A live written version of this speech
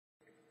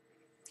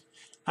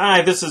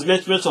Hi, this is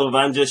Mitch Mitchell of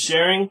I'm Just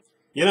Sharing.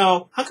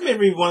 How come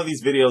every one of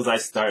these videos I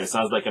start, it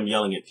sounds like I'm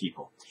yelling at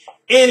people?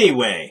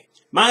 Anyway,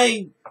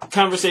 my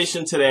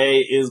conversation today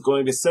is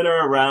going to center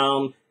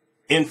around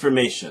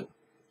information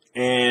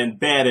and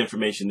bad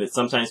information that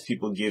sometimes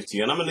people give to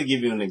you. And I'm going to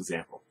give you an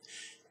example.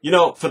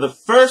 For the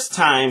first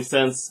time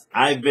since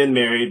I've been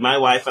married, my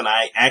wife and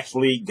I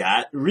actually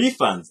got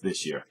refunds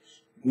this year.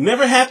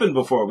 Never happened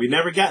before. We've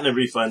never gotten a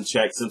refund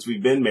check since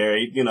we've been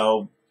married.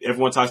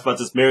 Everyone talks about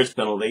this marriage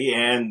penalty,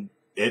 and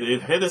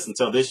it hit us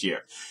until this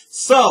year.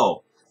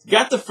 So,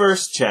 got the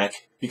first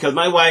check because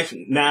my wife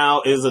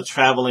now is a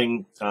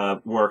traveling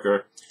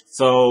worker.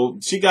 So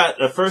she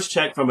got a first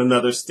check from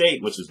another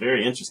state, which was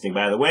very interesting,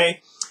 by the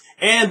way.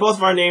 And both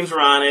of our names were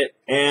on it,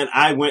 and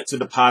I went to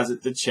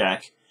deposit the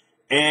check,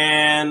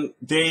 and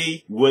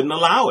they wouldn't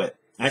allow it.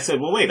 I said,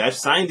 well, wait, I've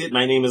signed it.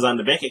 My name is on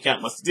the bank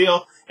account. What's the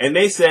deal? And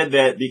they said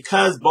that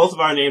because both of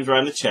our names were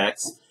on the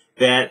checks,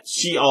 that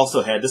she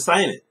also had to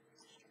sign it.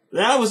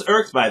 Now I was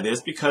irked by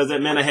this because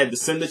that meant I had to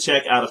send the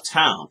check out of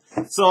town.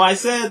 So I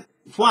said,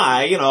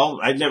 why?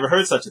 I'd never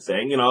heard such a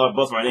thing.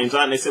 Both of our names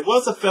on it. And they said, well,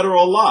 it's a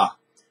federal law.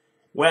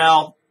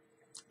 Well,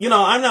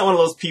 I'm not one of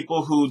those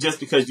people who just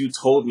because you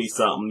told me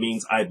something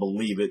means I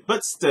believe it.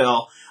 But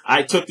still,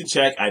 I took the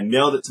check. I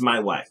mailed it to my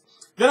wife.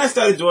 Then I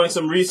started doing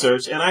some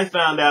research, and I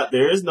found out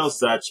there is no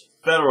such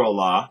federal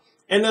law,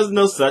 and there's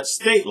no such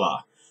state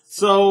law.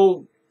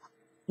 So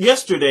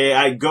yesterday,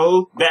 I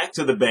go back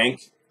to the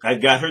bank. I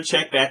got her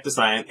check back to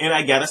sign, and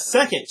I got a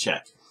second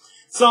check.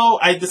 So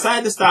I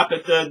decided to stop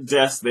at the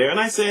desk there, and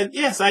I said,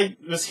 yes, I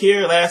was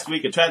here last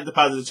week and tried to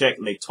deposit a check,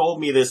 and they told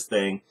me this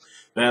thing,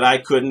 that I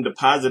couldn't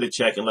deposit a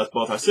check unless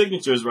both our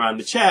signatures were on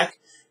the check.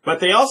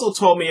 But they also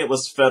told me it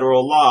was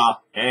federal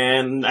law,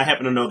 and I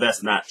happen to know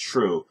that's not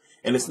true.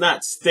 And it's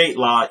not state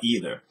law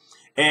either.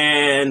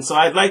 And so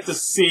I'd like to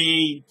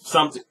see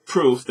some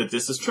proof that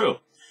this is true.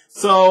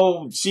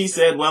 So she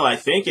said, well, I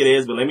think it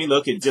is, but let me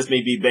look. It just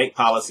may be bank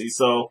policy.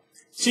 So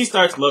she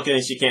starts looking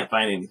and she can't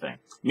find anything.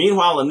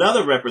 Meanwhile,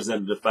 another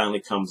representative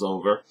finally comes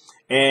over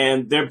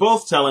and they're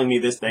both telling me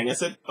this thing. I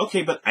said,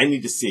 okay, but I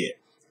need to see it.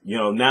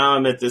 Now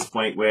I'm at this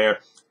point where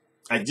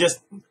I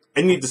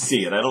need to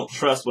see it. I don't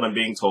trust what I'm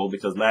being told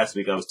because last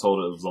week I was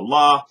told it was a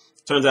law.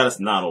 Turns out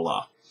it's not a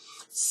law.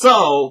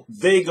 So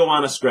they go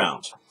on a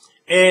scrounge.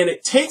 And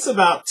it takes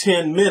about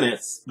 10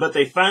 minutes, but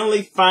they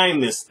finally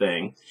find this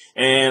thing.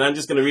 And I'm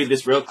just going to read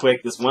this real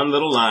quick, this one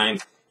little line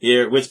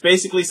here, which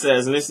basically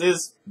says, and this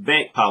is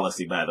bank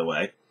policy, by the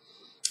way,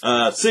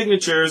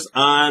 signatures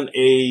on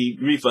a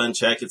refund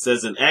check. It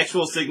says an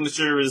actual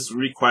signature is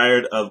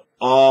required of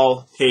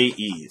all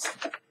payees.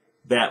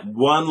 That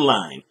one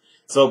line.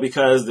 So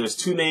because there's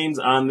two names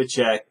on the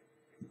check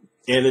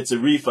and it's a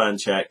refund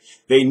check,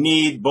 they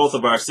need both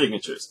of our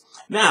signatures.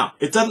 Now,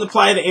 it doesn't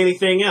apply to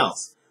anything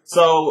else.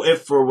 So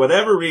if for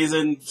whatever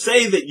reason,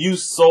 say that you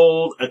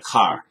sold a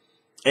car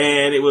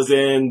and it was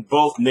in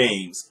both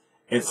names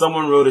and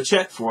someone wrote a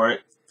check for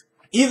it,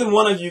 either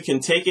one of you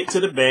can take it to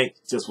the bank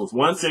just with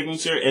one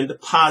signature and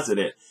deposit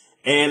it.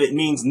 And it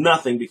means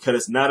nothing because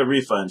it's not a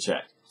refund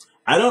check.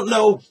 I don't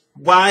know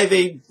why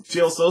they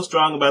feel so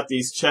strong about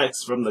these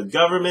checks from the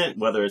government,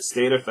 whether it's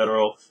state or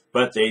federal,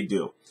 but they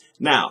do.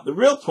 Now, the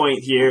real point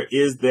here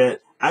is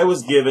that I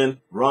was given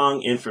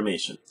wrong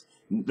information.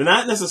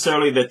 Not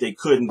necessarily that they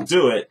couldn't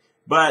do it,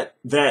 but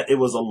that it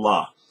was a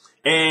law.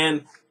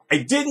 And I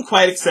didn't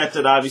quite accept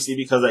it, obviously,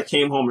 because I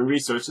came home and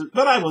researched it,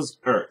 but I was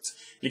irked.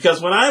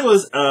 Because when I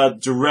was a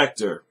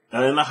director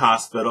in the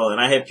hospital and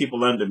I had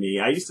people under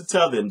me, I used to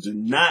tell them, do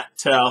not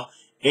tell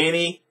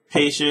any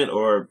patient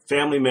or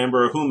family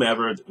member or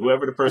whoever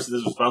the person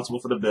is responsible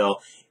for the bill,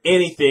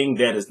 anything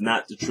that is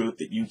not the truth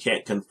that you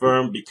can't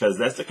confirm, because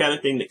that's the kind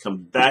of thing that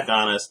comes back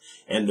on us,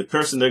 and the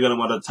person they're going to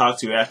want to talk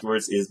to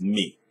afterwards is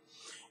me.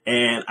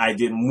 And I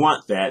didn't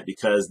want that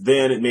because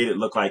then it made it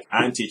look like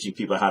I'm teaching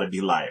people how to be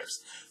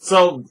liars.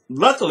 So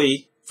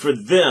luckily for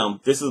them,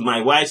 this is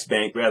my wife's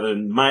bank rather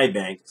than my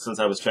bank, since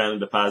I was trying to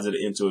deposit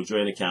it into a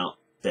joint account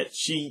that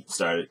she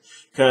started.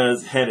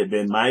 Because had it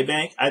been my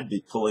bank, I'd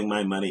be pulling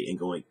my money and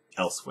going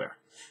elsewhere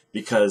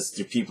because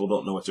the people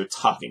don't know what they're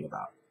talking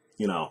about,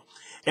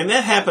 And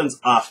that happens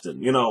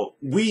often.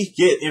 We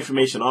get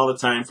information all the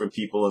time from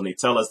people and they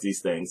tell us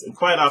these things, and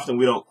quite often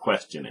we don't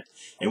question it.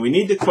 And we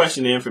need to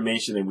question the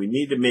information, and we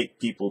need to make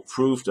people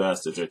prove to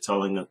us that they're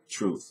telling the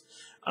truth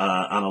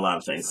on a lot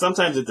of things.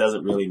 Sometimes it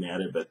doesn't really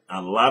matter, but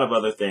on a lot of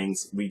other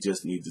things, we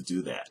just need to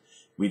do that.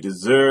 We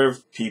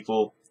deserve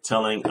people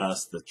telling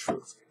us the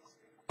truth.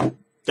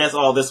 That's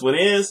all this one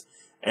is.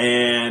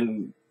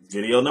 And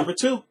video number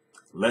 2.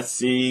 Let's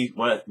see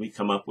what we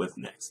come up with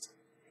next.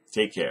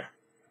 Take care.